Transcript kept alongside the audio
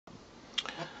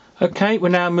Okay, we're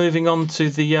now moving on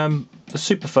to the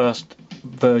super first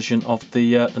version of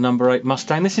the number 8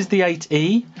 Mustang. This is the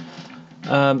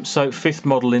 8e, so fifth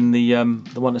model in the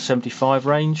 1 to 75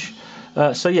 range.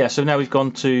 So now we've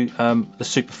gone to the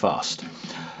super fast.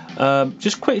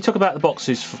 Just quickly talk about the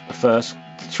boxes first.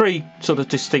 Three sort of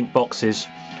distinct boxes,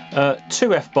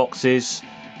 two F boxes.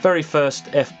 Very first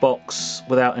F box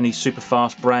without any super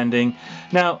fast branding.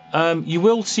 Now you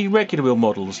will see regular wheel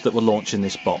models that will launch in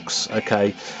this box,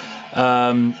 okay,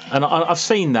 and I've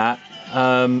seen that,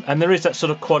 and there is that sort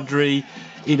of quandary,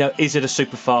 you know, is it a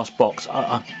super fast box?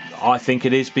 I think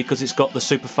it is, because it's got the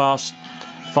super fast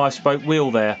 5-spoke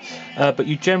wheel there, but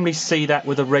you generally see that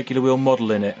with a regular wheel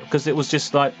model in it, because it was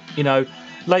just like, you know,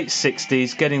 late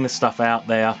 60s, getting the stuff out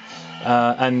there.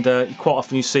 And quite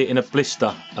often you see it in a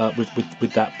blister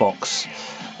with that box.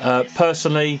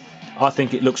 Personally, I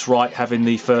think it looks right having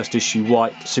the first issue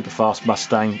white superfast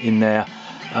Mustang in there,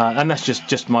 and that's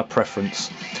just my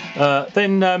preference.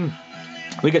 Then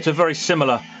we get to a very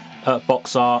similar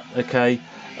box art, okay,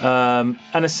 and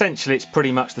essentially it's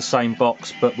pretty much the same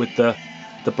box but with the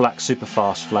black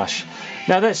superfast flash.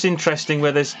 Now that's interesting,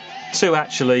 where there's two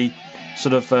actually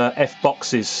sort of F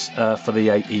boxes for the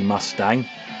 8e Mustang.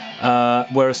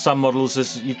 Whereas some models,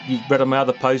 as you read on my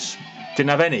other posts, didn't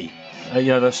have any. You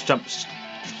know, they jumped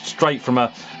straight from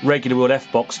a regular wheel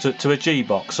F box to a G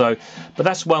box. So, but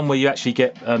that's one where you actually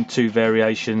get two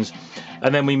variations,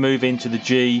 and then we move into the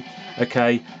G.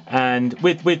 Okay, and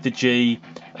with the G,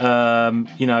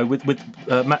 you know, with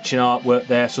matching artwork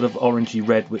there, sort of orangey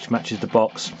red, which matches the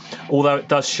box. Although it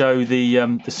does show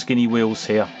the skinny wheels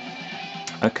here.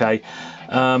 Okay.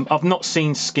 I've not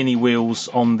seen skinny wheels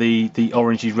on the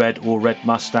orangey red or red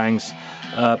Mustangs,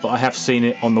 but I have seen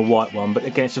it on the white one. But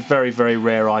again, it's a very, very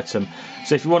rare item.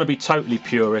 So if you want to be totally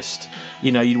purist,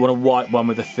 you know, you want a white one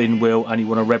with a thin wheel and you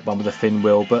want a red one with a thin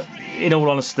wheel. But in all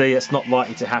honesty, it's not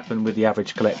likely to happen with the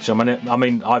average collector. I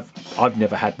mean, I've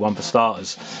never had one, for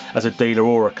starters, as a dealer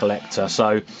or a collector.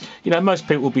 So, you know, most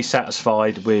people will be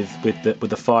satisfied with the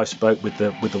 5-spoke with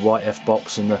the white F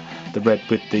box and the red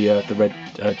with the red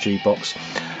G box.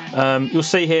 You'll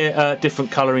see here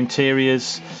different colour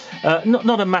interiors.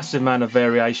 Not a massive amount of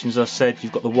variations. As I said,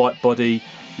 you've got the white body,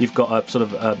 you've got a sort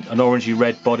of an orangey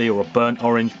red body or a burnt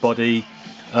orange body.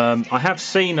 I have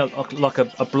seen like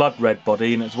a blood red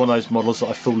body, and it's one of those models that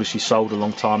I foolishly sold a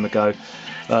long time ago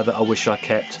that I wish I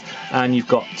kept. And you've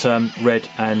got red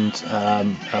and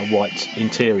white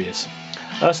interiors.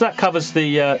 So that covers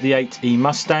the 8e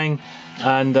Mustang,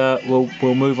 and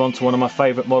we'll move on to one of my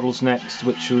favourite models next,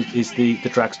 which is the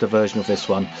dragster version of this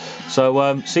one.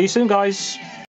 So see you soon, guys.